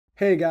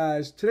Hey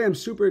guys, today I'm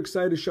super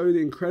excited to show you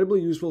the incredibly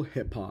useful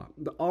HitPaw,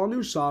 the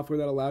all-new software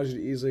that allows you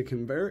to easily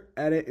convert,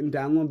 edit, and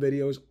download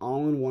videos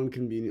all in one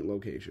convenient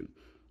location.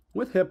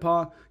 With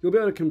HitPaw, you'll be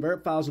able to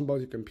convert files on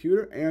both your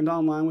computer and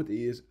online with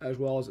ease, as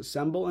well as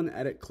assemble and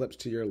edit clips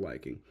to your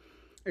liking.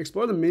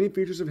 Explore the many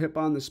features of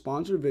HitPaw in this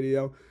sponsored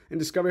video and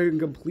discover how you can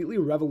completely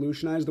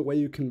revolutionize the way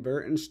you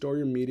convert and store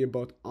your media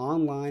both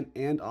online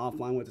and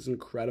offline with this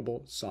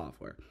incredible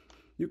software.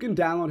 You can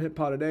download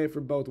HitPaw today for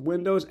both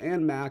Windows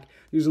and Mac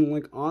using the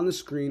link on the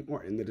screen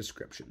or in the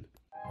description.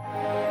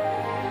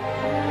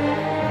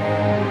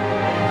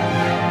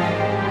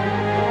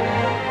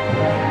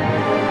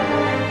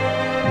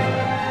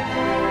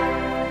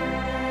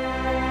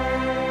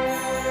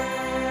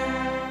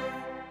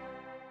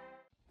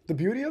 The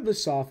beauty of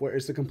this software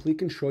is the complete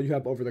control you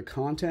have over the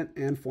content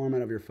and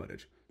format of your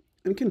footage.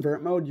 In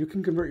convert mode, you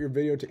can convert your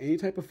video to any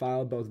type of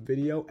file, both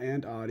video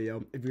and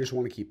audio, if you just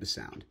want to keep the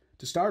sound.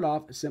 To start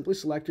off, simply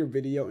select your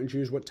video and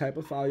choose what type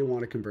of file you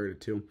want to convert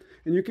it to.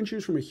 And you can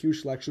choose from a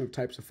huge selection of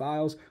types of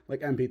files like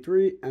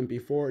MP3,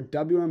 MP4,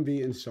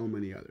 WMV, and so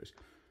many others.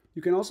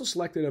 You can also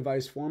select the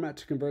device format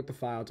to convert the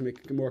file to make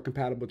it more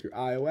compatible with your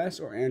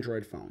iOS or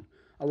Android phone,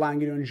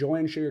 allowing you to enjoy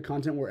and share your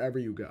content wherever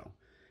you go.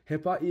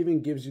 HitPaw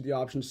even gives you the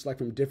option to select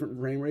from different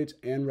frame rates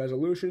and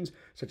resolutions,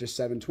 such as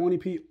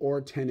 720p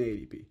or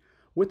 1080p.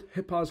 With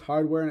HitPaw's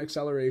hardware and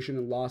acceleration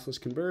and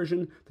lossless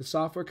conversion, the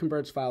software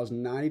converts files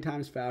 90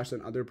 times faster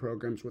than other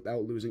programs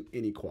without losing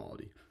any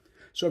quality.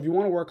 So if you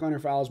want to work on your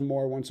files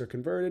more once they're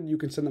converted, you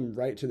can send them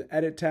right to the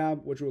Edit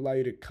tab, which will allow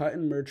you to cut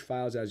and merge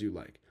files as you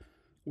like.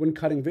 When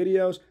cutting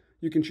videos,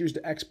 you can choose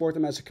to export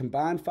them as a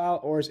combined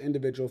file or as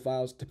individual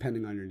files,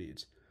 depending on your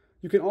needs.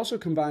 You can also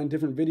combine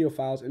different video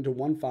files into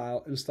one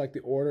file and select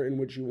the order in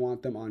which you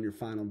want them on your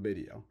final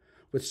video.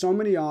 With so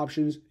many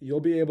options, you'll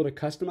be able to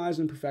customize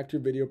and perfect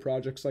your video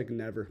projects like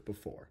never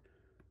before.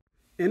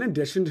 In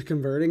addition to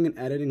converting and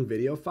editing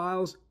video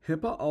files,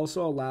 HitPaw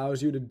also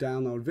allows you to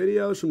download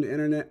videos from the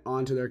internet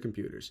onto their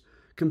computers.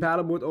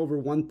 Compatible with over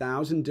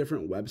 1,000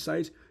 different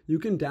websites, you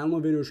can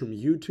download videos from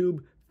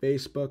YouTube,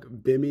 Facebook,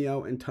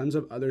 Vimeo, and tons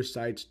of other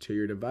sites to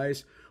your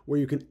device, where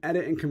you can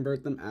edit and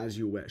convert them as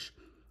you wish.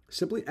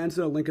 Simply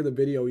enter the link of the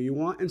video you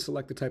want and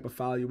select the type of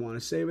file you want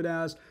to save it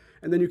as,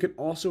 and then you can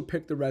also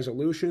pick the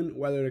resolution,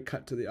 whether to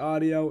cut to the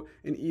audio,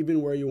 and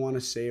even where you want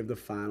to save the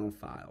final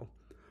file.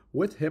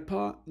 With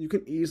HitPaw, you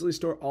can easily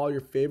store all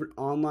your favorite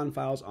online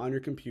files on your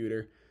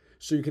computer,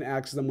 so you can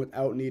access them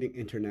without needing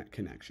internet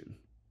connection.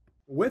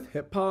 With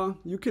HitPaw,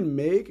 you can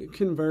make,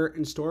 convert,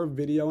 and store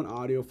video and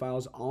audio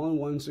files all in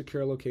one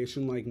secure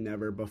location like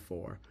never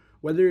before.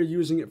 Whether you're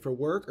using it for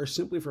work or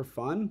simply for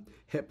fun,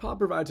 HitPaw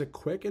provides a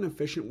quick and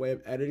efficient way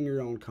of editing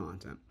your own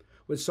content.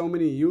 With so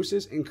many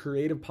uses and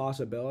creative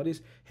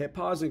possibilities,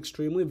 HitPaw is an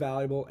extremely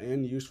valuable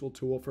and useful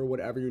tool for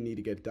whatever you need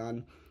to get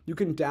done. You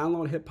can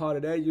download HitPaw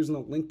today using the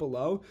link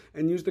below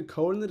and use the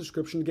code in the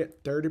description to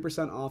get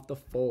 30% off the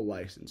full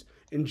license.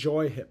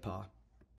 Enjoy HitPaw.